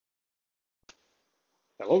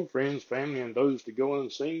Hello, friends, family, and those to go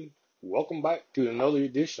unseen. Welcome back to another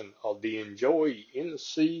edition of the Enjoy in the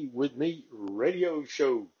Sea with Me radio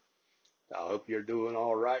show. I hope you're doing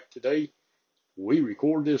all right today. We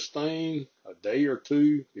record this thing a day or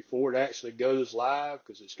two before it actually goes live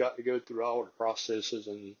because it's got to go through all the processes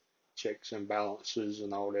and checks and balances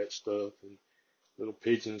and all that stuff. And little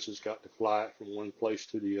pigeons has got to fly it from one place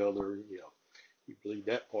to the other. You believe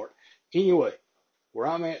that part. Anyway, where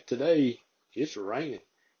I'm at today, it's raining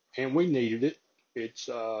and we needed it. It's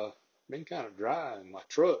been kind of dry, and my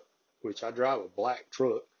truck, which I drive a black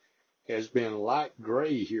truck, has been light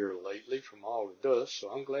gray here lately from all the dust, so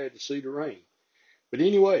I'm glad to see the rain. But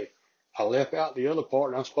anyway, I left out the other part,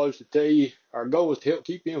 and I'm supposed to tell you our goal is to help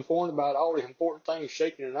keep you informed about all the important things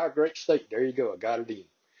shaking in our great state. There you go, I got it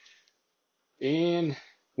in. And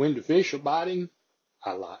when the fish are biting,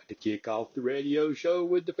 I like to kick off the radio show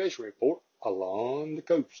with the fishing report along the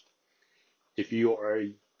coast. If you are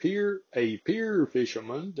a pier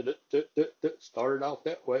fisherman, started off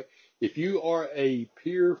that way. If you are a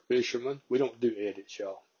pier fisherman, we don't do edits,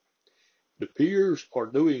 y'all. The piers are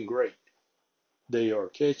doing great. They are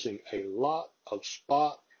catching a lot of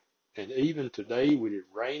spot, and even today with it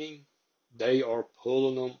raining, they are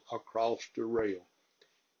pulling them across the rail.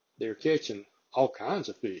 They're catching all kinds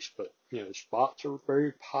of fish, but spots are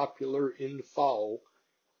very popular in the fall,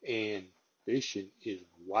 and fishing is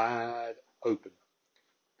wide open.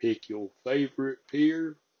 Pick your favorite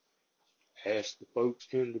pier. Ask the folks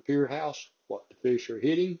in the pier house what the fish are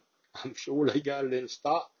hitting. I'm sure they got it in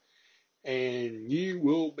stock. And you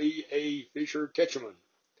will be a fisher catcherman.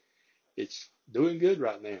 It's doing good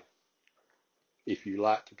right now. If you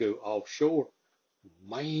like to go offshore,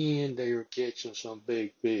 man, they are catching some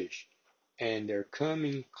big fish. And they're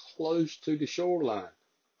coming close to the shoreline.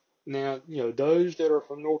 Now, those that are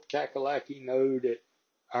from North Kakalaki know that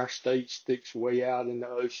our state sticks way out in the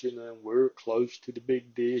ocean and we're close to the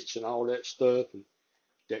big ditch and all that stuff. And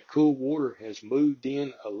that cool water has moved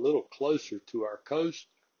in a little closer to our coast.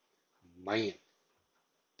 Man,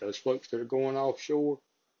 those folks that are going offshore,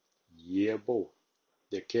 yeah, boy,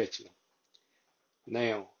 they're catching them.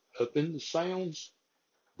 Now, up in the sounds,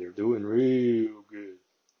 they're doing real good.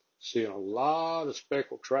 Seeing a lot of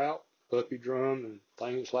speckled trout, puppy drum, and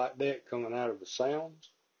things like that coming out of the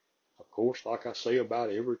sounds. Of course, like I say about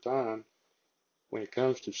every time, when it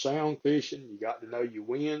comes to sound fishing, you got to know your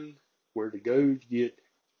wind, where to go to get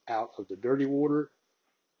out of the dirty water,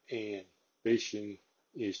 and fishing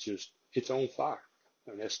is just, it's on fire.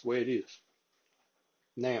 And that's the way it is.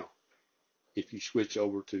 Now, if you switch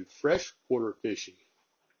over to freshwater fishing,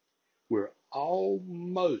 we're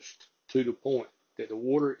almost to the point that the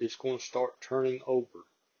water is going to start turning over.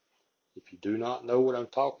 If you do not know what I'm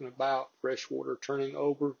talking about, freshwater turning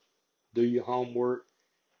over, do your homework.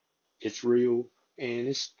 It's real, and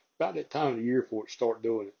it's about that time of the year for it to start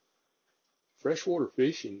doing it. Freshwater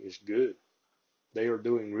fishing is good. They are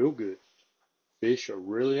doing real good. Fish are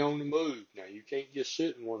really on the move. Now, you can't just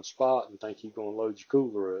sit in one spot and think you're going to load your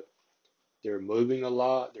cooler up. They're moving a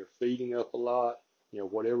lot. They're feeding up a lot.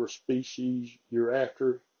 Whatever species you're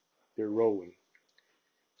after, they're rolling.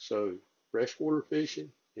 So, freshwater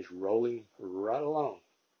fishing is rolling right along.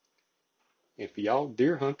 And for y'all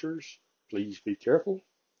deer hunters, please be careful.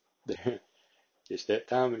 It's that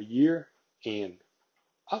time of the year, and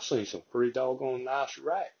I've seen some pretty doggone nice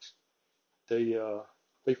racks.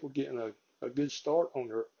 People getting a good start on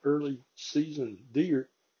their early season deer.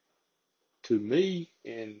 To me,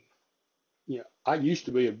 and I used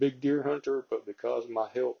to be a big deer hunter, but because of my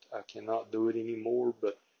health, I cannot do it anymore.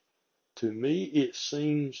 But to me, it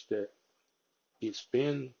seems that it's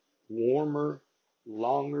been warmer,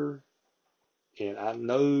 longer, and I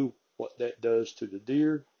know what that does to the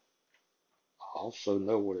deer. I also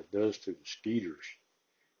know what it does to the skeeters.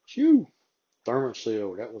 Phew!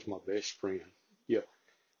 Thermacell, that was my best friend. Yeah.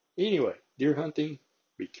 Anyway, deer hunting,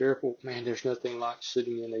 be careful. Man, there's nothing like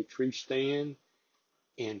sitting in a tree stand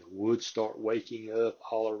and the woods start waking up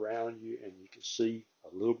all around you and you can see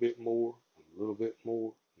a little bit more, a little bit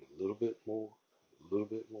more, a little bit more, a little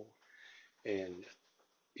bit more. And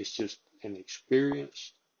it's just an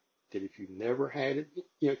experience that if you've never had it,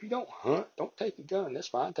 if you don't hunt, don't take a gun. That's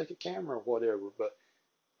fine. Take a camera or whatever, but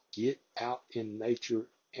get out in nature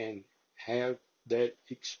and have that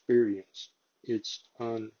experience. It's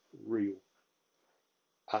unreal.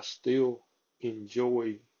 I still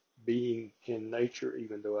enjoy being in nature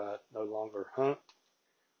even though I no longer hunt.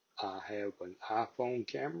 I have an iPhone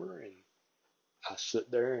camera and I sit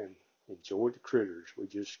there and enjoy the critters. We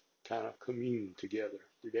just kind of commune together,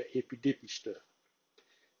 do that hippy dippy stuff.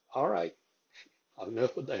 All right,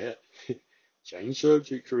 enough of that. Change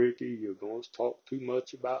subjects, Ricky. You're going to talk too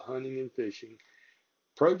much about hunting and fishing.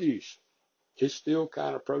 Produce. It's still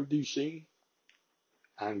kind of producing.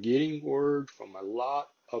 I'm getting word from a lot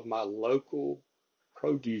of my local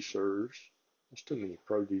producers. There's too many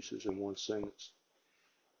producers in one sentence.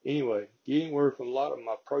 Anyway, getting word from a lot of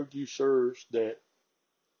my producers that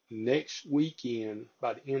next weekend,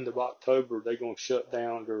 by the end of October, they're going to shut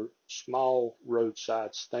down their small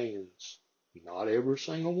roadside stands. Not every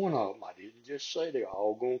single one of them. I didn't just say they're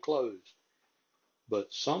all going to close,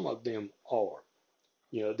 but some of them are.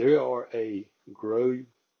 They are a grow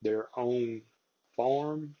their own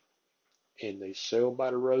farm, and they sell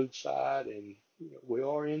by the roadside. And we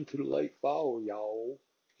are into the late fall, y'all,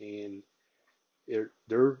 and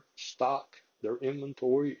their stock, their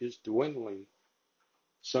inventory is dwindling.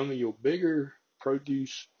 Some of your bigger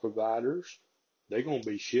produce providers, they're going to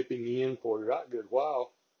be shipping in for a right good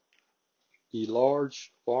while. The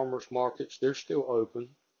large farmers markets, they're still open.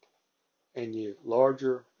 And your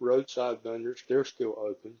larger roadside vendors, they're still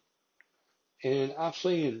open. And I've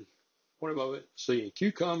seen, what about it? Seeing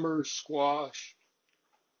cucumbers, squash,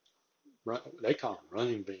 they call them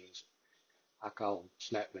running beans. I call them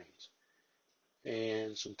snap beans.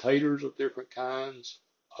 And some taters of different kinds.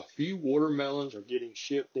 A few watermelons are getting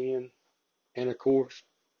shipped in. And of course,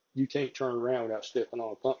 you can't turn around without stepping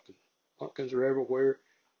on a pumpkin. Pumpkins are everywhere.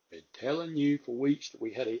 Been telling you for weeks that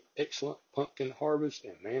we had an excellent pumpkin harvest,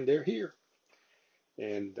 and man, they're here.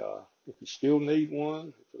 And if you still need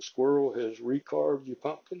one, if a squirrel has recarved your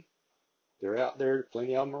pumpkin, they're out there,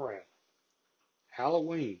 plenty of them around.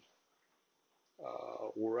 Halloween,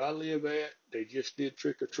 where I live at, they just did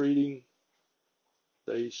trick-or-treating.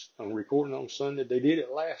 I'm recording on Sunday. They did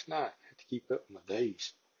it last night. I had to keep up with my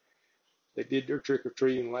days. They did their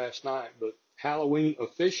trick-or-treating last night, but Halloween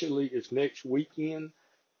officially is next weekend,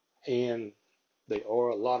 and there are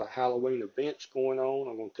a lot of Halloween events going on.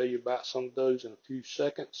 I'm going to tell you about some of those in a few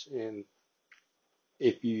seconds. And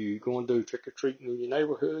if you're going to do trick-or-treating in your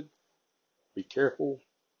neighborhood, be careful.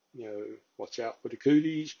 Watch out for the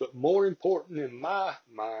cooties. But more important in my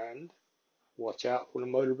mind, watch out for the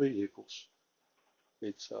motor vehicles.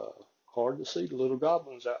 It's hard to see the little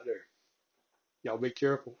goblins out there. Y'all be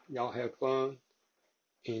careful. Y'all have fun.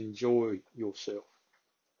 Enjoy yourself.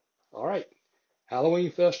 All right.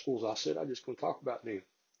 Halloween festivals. I said I'm just going to talk about them.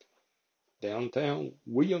 Downtown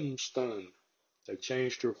Williamston. They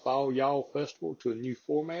changed their Fall Y'all Festival to a new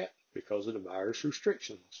format because of the virus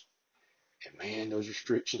restrictions. And man, those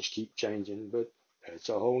restrictions keep changing, but that's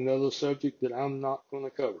a whole nother subject that I'm not going to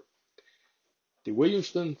cover. The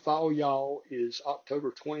Williamston Fall Y'all is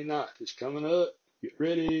October 29th. It's coming up. Get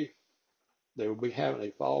ready. They will be having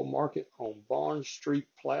a fall market on Barnes Street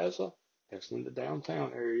Plaza. That's in the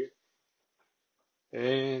downtown area.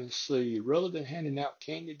 And see, rather than handing out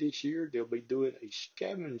candy this year, they'll be doing a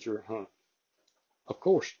scavenger hunt. Of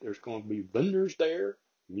course, there's going to be vendors there.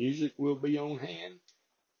 Music will be on hand.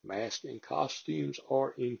 Masks and costumes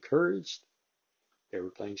are encouraged.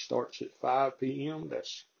 Everything starts at 5 p.m.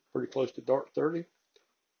 That's pretty close to dark 30.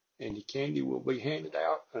 And the candy will be handed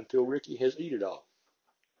out until Ricky has eaten it all.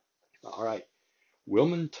 All right.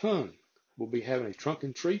 Wilmington will be having a trunk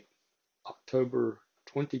and treat October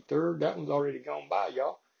 23rd. That one's already gone by,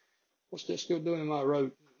 y'all. What's that still doing in my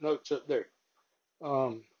road notes up there?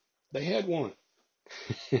 They had one.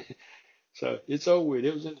 So it's over with.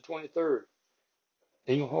 It was in the 23rd.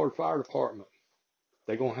 Englehart Fire Department.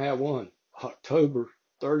 They're going to have one October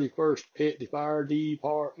 31st at the fire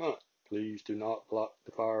department. Please do not block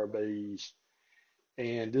the fire bays.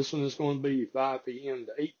 And this one is going to be 5 p.m.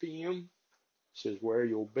 to 8 p.m. It says wear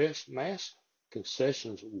your best mask.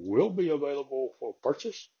 Concessions will be available for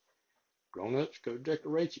purchase. Grown-ups, go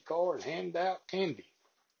decorate your car and hand out candy.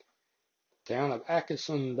 Town of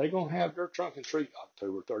Atkinson, they're going to have their trunk and treat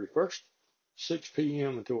October 31st, 6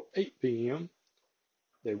 p.m. until 8 p.m.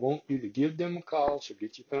 They want you to give them a call, so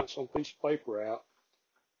get your pencil and piece of paper out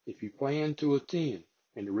if you plan to attend.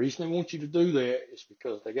 And the reason they want you to do that is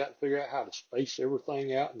because they got to figure out how to space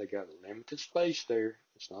everything out, and they got a limited space there.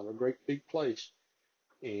 It's not a great big place,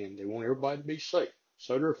 and they want everybody to be safe.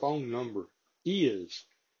 So their phone number is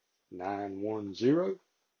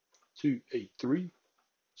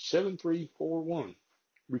 910-283-7341.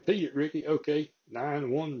 Repeat it, Ricky. Okay,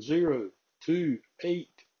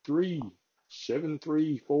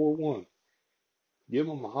 910-283-7341. Give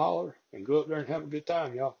them a holler and go up there and have a good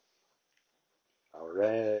time, y'all. All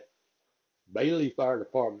right. Bailey Fire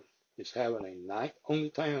Department is having a night on the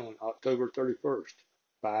town October 31st,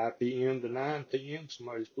 5 p.m. to 9 p.m.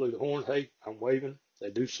 Somebody's blew the horn. Hey, I'm waving.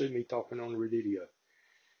 They do see me talking on the radio.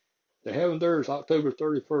 They're having theirs October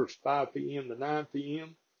 31st, 5 p.m. to 9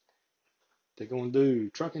 p.m. They're going to do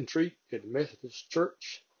trunk and treat at the Methodist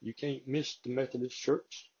Church. You can't miss the Methodist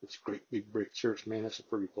Church. It's a great big brick church, man. That's a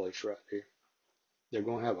pretty place right there. They're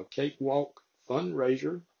going to have a cakewalk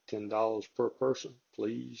fundraiser, $10 per person.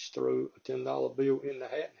 Please throw a $10 bill in the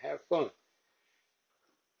hat and have fun.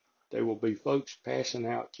 There will be folks passing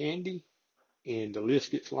out candy, and the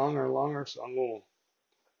list gets longer and longer, so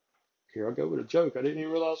here I go with a joke. I didn't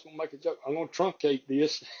even realize I was going to make a joke. I'm going to truncate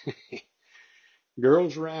this.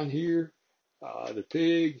 Girls around here, the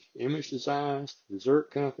Pig, Image Designs, the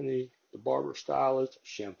Dessert Company, the Barber Stylist,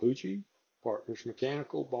 Shampoochi, Partners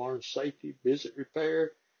Mechanical, Barnes Safety, Visit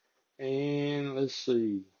Repair, and let's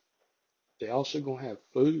see, they also going to have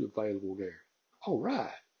food available there. All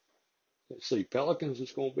right. Let's see, Pelicans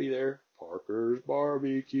is going to be there. Parker's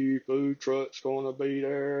Barbecue, food truck's going to be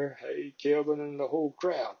there. Hey, Kevin and the whole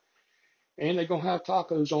crowd. And they're going to have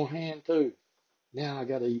tacos on hand too. Now I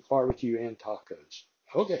got to eat barbecue and tacos.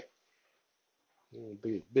 Okay. It'll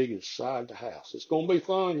be as big as side the house. It's going to be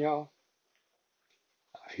fun, y'all.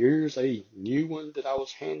 Here's a new one that I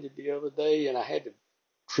was handed the other day, and I had to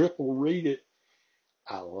triple read it.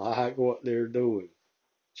 I like what they're doing.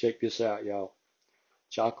 Check this out, y'all.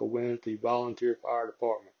 Chocowinity Volunteer Fire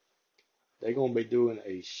Department. They're going to be doing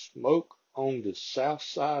a smoke on the South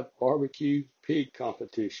Side Barbecue Pig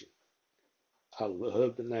Competition. I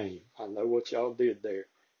love the name. I know what y'all did there.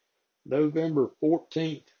 November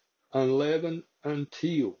 14th, 11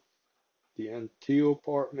 until. The until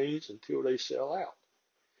part means until they sell out.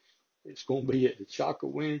 It's going to be at the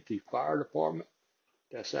Chocowinity Fire Department.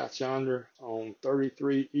 That's out yonder on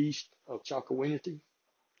 33 east of Chocowinity.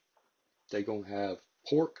 They're going to have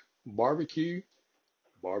pork barbecue,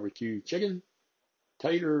 barbecue chicken,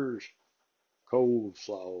 taters,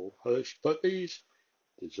 coleslaw, hush puppies.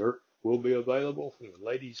 Dessert will be available from the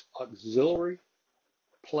ladies' auxiliary.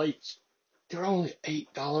 Plates, they're only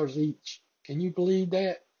 $8 each. Can you believe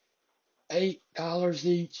that? $8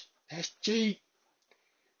 each. That's cheap.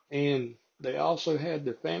 And they also had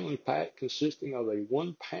the family pack consisting of a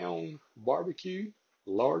 1 pound barbecue,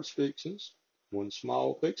 large fixings, 1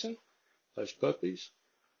 small fixing, hush puppies.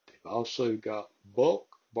 They've also got bulk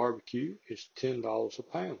barbecue. It's $10 a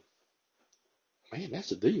pound. Man,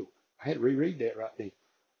 that's a deal. I had to reread that right there.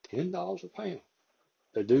 $10 a pound.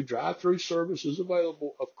 They do drive-through services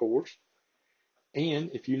available, of course.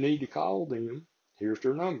 And if you need to call them, here's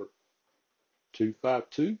their number.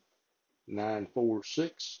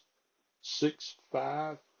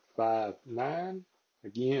 252-946-6559.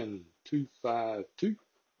 Again,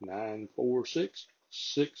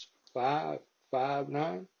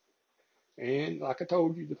 252-946-6559. And like I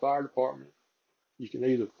told you, the fire department, you can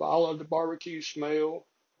either follow the barbecue smell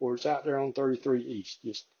or it's out there on 33 East.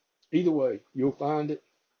 Just either way, you'll find it.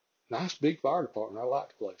 Nice big fire department. I like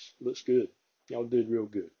the place. Looks good. Y'all did real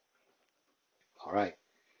good. All right.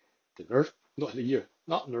 The Nerf,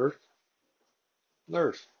 not Nerf.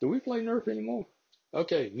 Nerf. Do we play Nerf anymore?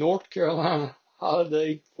 Okay. North Carolina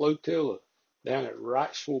Holiday Flotilla down at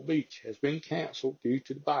Wrightsville Beach has been canceled due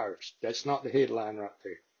to the virus. That's not the headline right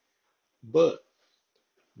there. But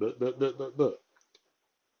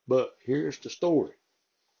here's the story.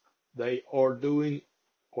 They are doing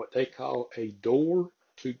what they call a door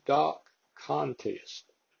to dock contest.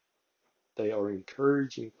 They are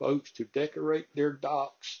encouraging folks to decorate their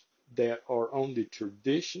docks that are on the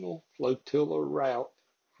traditional flotilla route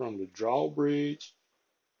from the drawbridge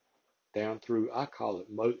down through, I call it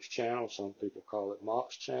Moats Channel. Some people call it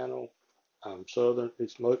Mott's Channel. Southern,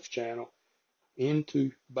 it's Moats Channel,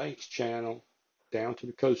 into Banks Channel, down to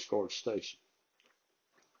the Coast Guard station.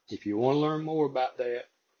 If you want to learn more about that,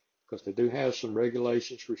 because they do have some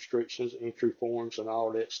regulations, restrictions, entry forms, and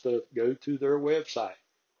all that stuff, go to their website,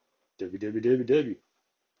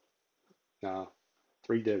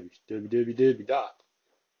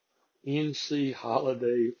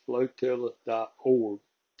 www.ncholidayflotilla.org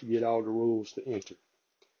to get all the rules to enter.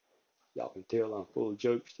 Y'all can tell I'm full of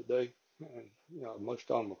jokes today, and most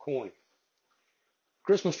of them are corny.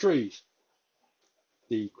 Christmas trees.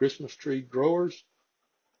 The Christmas tree growers,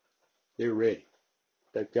 they're ready.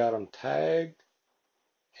 They've got them tagged,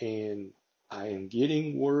 and I am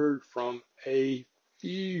getting word from a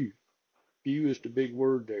few is the big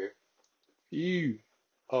word there, few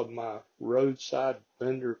of my roadside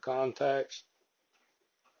vendor contacts,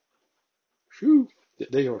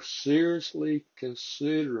 that they are seriously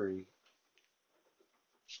considering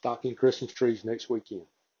stocking Christmas trees next weekend.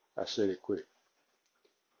 I said it quick.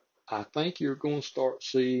 I think you're going to start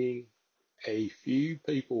seeing a few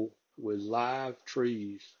people with live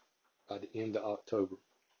trees by the end of October.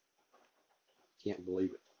 Can't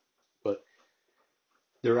believe it. But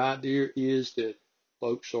their idea is that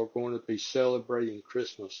folks are going to be celebrating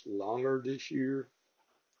Christmas longer this year,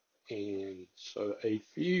 and so a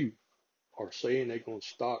few are saying they're going to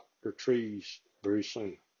stock their trees very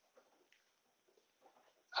soon.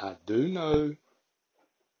 I do know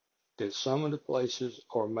that some of the places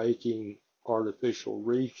are making artificial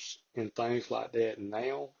reefs and things like that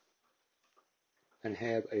now and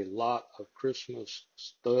have a lot of Christmas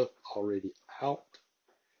stuff already out.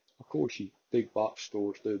 Of course, you big box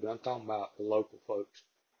stores do, but I'm talking about the local folks.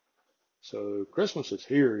 So Christmas is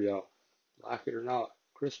here, y'all. Like it or not,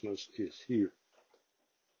 Christmas is here.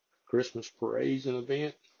 Christmas parades and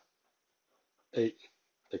event, they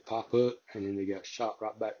pop up and then they got shot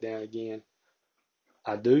right back down again.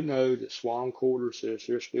 I do know that Swan Quarter says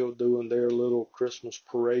they're still doing their little Christmas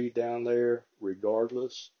parade down there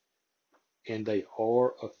regardless. And they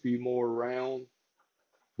are a few more around.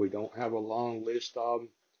 We don't have a long list of them.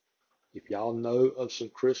 If y'all know of some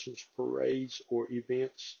Christmas parades or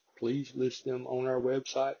events, please list them on our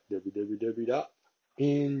website,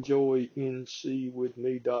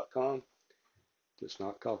 www.enjoyncwithme.com. Does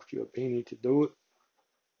not cost you a penny to do it.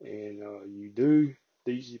 And you do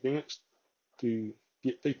these events to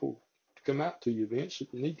get people to come out to your events. So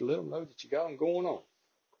you need to let them know that you got them going on.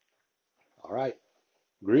 All right.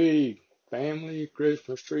 Grigg Family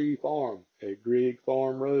Christmas Tree Farm at Grigg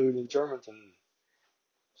Farm Road in Germantown.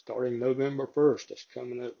 Starting November 1st. That's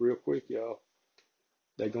coming up real quick, y'all.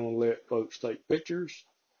 They're going to let folks take pictures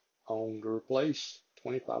on their place,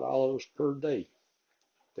 $25 per day.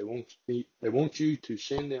 They want you to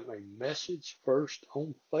send them a message first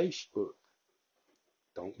on Facebook.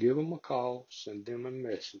 Don't give them a call, send them a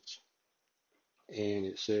message. And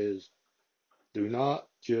it says, do not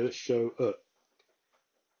just show up.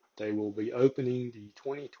 They will be opening the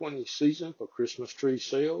 2020 season for Christmas tree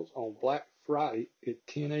sales on Black Friday at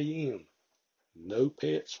 10 a.m. No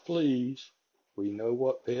pets, please. We know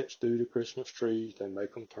what pets do to Christmas trees. They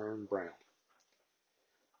make them turn brown.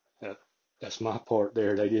 That's my part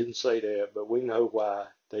there. They didn't say that, but we know why.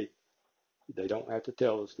 They don't have to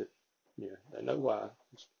tell us that. Yeah, they know why.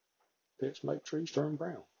 Pets make trees turn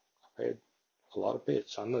brown. I've had a lot of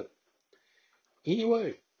pets, I know.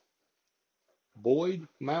 Anyway, Boyd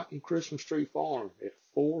Mountain Christmas Tree Farm at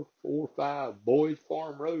 445 Boyd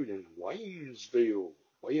Farm Road in Waynesville.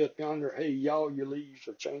 Way up yonder. Hey, y'all, your leaves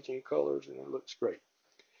are changing colors and it looks great.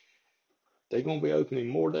 They're going to be opening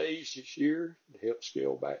more days this year to help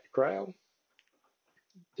scale back the crowd.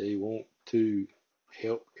 They want to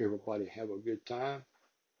help everybody have a good time.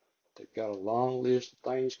 They've got a long list of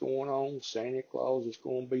things going on. Santa Claus is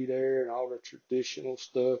going to be there and all the traditional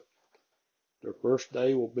stuff. Their first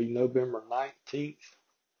day will be November 19th.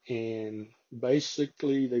 And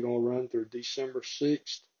basically, they're going to run through December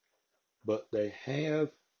 6th. But they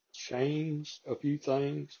have changed a few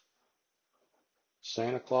things.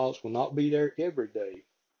 Santa Claus will not be there every day.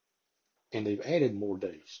 And they've added more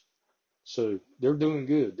days. So they're doing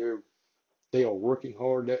good. They are working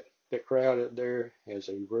hard. That crowd up there has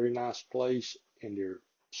a very nice place, and they're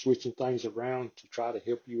switching things around to try to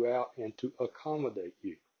help you out and to accommodate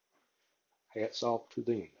you. Hats off to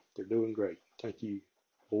them. They're doing great. Thank you,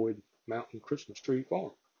 Boyd Mountain Christmas Tree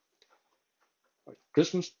Farm.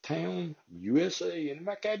 Christmas Town, USA in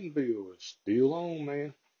McAdenville is still on,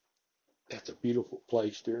 man. That's a beautiful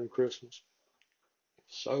place during Christmas.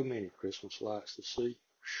 So many Christmas lights to see.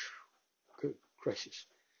 Good gracious.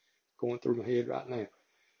 Going through my head right now.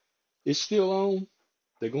 It's still on.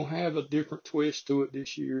 They're going to have a different twist to it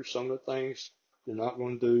this year. Some of the things they're not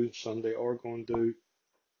going to do, some they are going to do.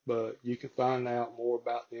 But you can find out more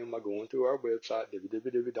about them by going to our website,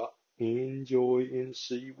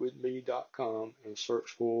 www.enjoyncwithme.com, and search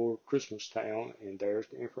for Christmas Town, and there's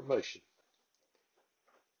the information.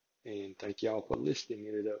 And thank y'all for listing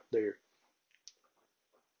it up there.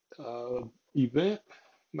 Event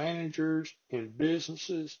managers and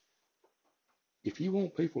businesses, if you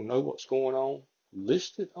want people to know what's going on,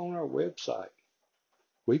 list it on our website.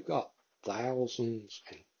 We've got thousands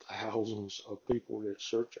and thousands of people that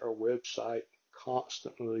search our website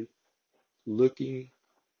constantly looking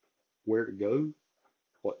where to go,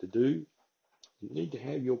 what to do. You need to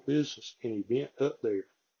have your business and event up there.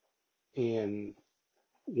 And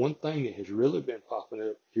one thing that has really been popping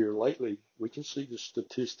up here lately, we can see the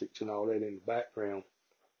statistics and all that in the background.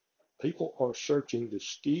 People are searching the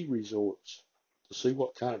ski resorts to see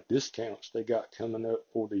what kind of discounts they got coming up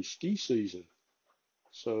for the ski season.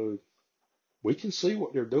 So we can see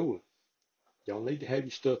what they're doing. Y'all need to have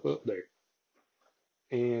your stuff up there.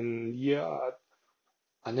 And yeah,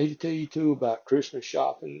 I need to tell you too about Christmas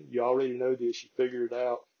shopping. You already know this. You figured it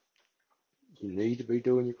out. You need to be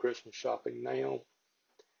doing your Christmas shopping now.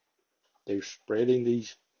 They're spreading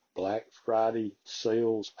these Black Friday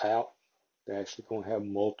sales out. They're actually going to have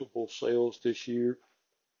multiple sales this year.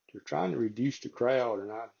 They're trying to reduce the crowd,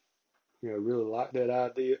 and I, really like that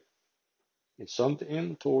idea. And some of the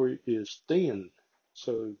inventory is thin,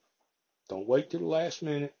 so don't wait till the last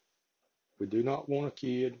minute. We do not want a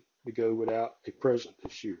kid to go without a present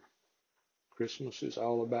this year. Christmas is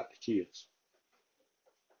all about the kids.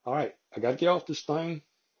 All right, I got to get off this thing.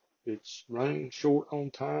 It's running short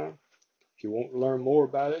on time. If you want to learn more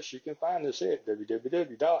about us, you can find us at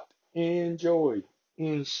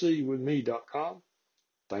www.enjoyncwithme.com.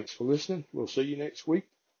 Thanks for listening. We'll see you next week.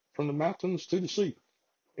 From the mountains to the sea.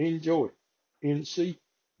 Enjoy NC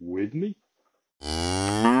with me.